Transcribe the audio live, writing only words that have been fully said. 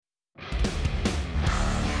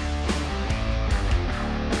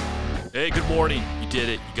Hey, good morning. You did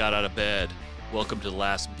it. You got out of bed. Welcome to the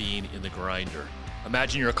last bean in the grinder.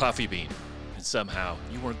 Imagine you're a coffee bean, and somehow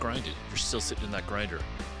you weren't grinded. You're still sitting in that grinder.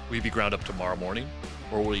 Will you be ground up tomorrow morning,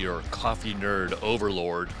 or will your coffee nerd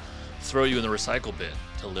overlord throw you in the recycle bin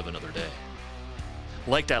to live another day?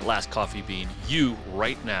 Like that last coffee bean, you,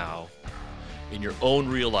 right now, in your own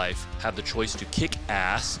real life, have the choice to kick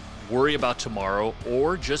ass, worry about tomorrow,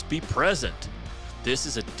 or just be present. This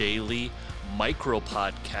is a daily micro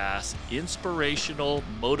podcast, inspirational,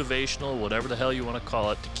 motivational, whatever the hell you want to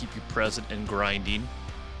call it, to keep you present and grinding,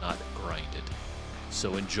 not grinded.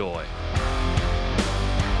 So enjoy.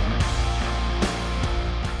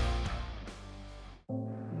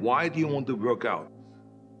 Why do you want to work out?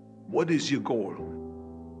 What is your goal?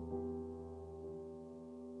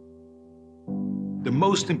 The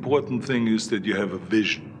most important thing is that you have a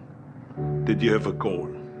vision, that you have a goal.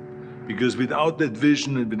 Because without that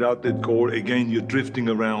vision and without that goal, again, you're drifting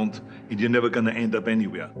around and you're never going to end up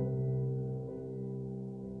anywhere.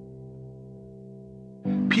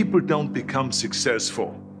 People don't become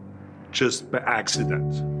successful just by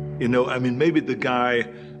accident. Maybe the guy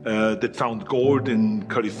that found gold in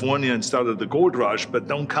California and started the gold rush, but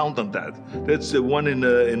don't count on that. That's the one in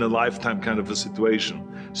a lifetime kind of a situation.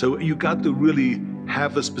 So you got to really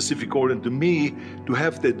have a specific goal, and to me, to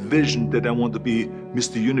have that vision that I want to be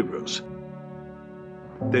Mr. Universe,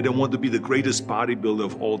 that I want to be the greatest bodybuilder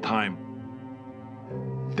of all time.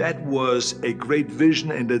 That was a great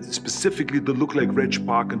vision, and that specifically to look like Reg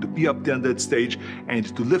Park and to be up there on that stage and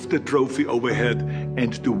to lift the trophy overhead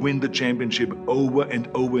and to win the championship over and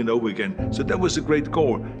over and over again. So that was a great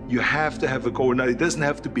goal. You have to have a goal. Now, it doesn't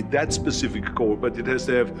have to be that specific goal, but it has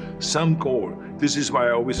to have some goal. This is why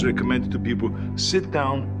I always recommend to people, sit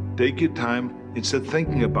down, take your time, and start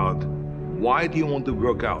thinking about, why do you want to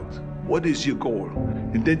work out? What is your goal?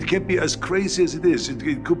 And that can be as crazy as it is.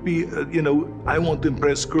 It could be, I want to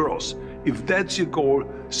impress girls. If that's your goal,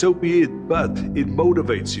 so be it, but it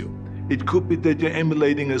motivates you. It could be that you're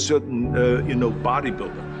emulating a certain,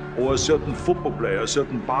 bodybuilder or a certain football player, a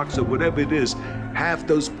certain boxer, whatever it is. Have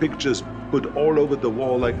those pictures put all over the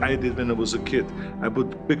wall like I did when I was a kid. I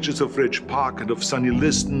put pictures of Reg Park and of Sonny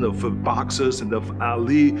Liston, of boxers and of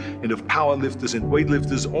Ali and of powerlifters and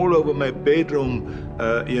weightlifters all over my bedroom,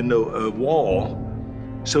 wall,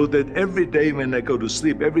 so that every day when I go to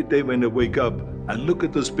sleep, every day when I wake up, I look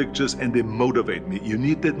at those pictures and they motivate me. You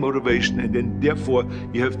need that motivation, and then therefore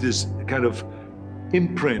you have this kind of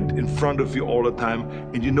imprint in front of you all the time,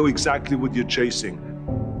 and you know exactly what you're chasing.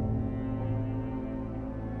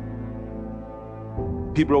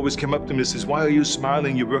 People always come up to me and says, why are you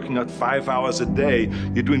smiling? You're working out 5 hours a day.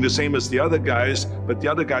 You're doing the same as the other guys, but the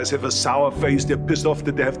other guys have a sour face. They're pissed off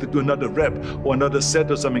that they have to do another rep or another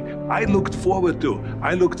set or something. I looked forward to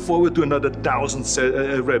another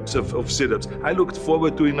 1,000 reps of sit-ups. I looked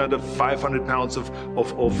forward to another 500 pounds of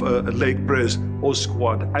leg press or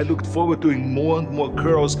squat. I looked forward to doing more and more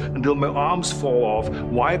curls until my arms fall off.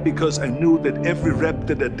 Why? Because I knew that every rep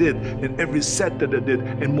that I did and every set that I did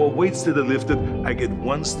and more weights that I lifted, I get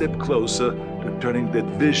one step closer to turning that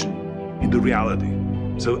vision into reality.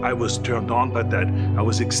 So I was turned on by that. I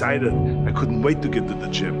was excited. I couldn't wait to get to the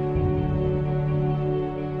gym.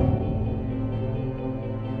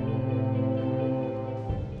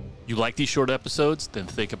 You like these short episodes? Then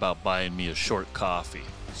think about buying me a short coffee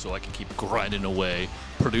so I can keep grinding away,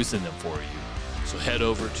 producing them for you. So head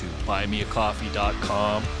over to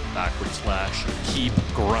buymeacoffee.com/keep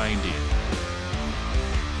grinding.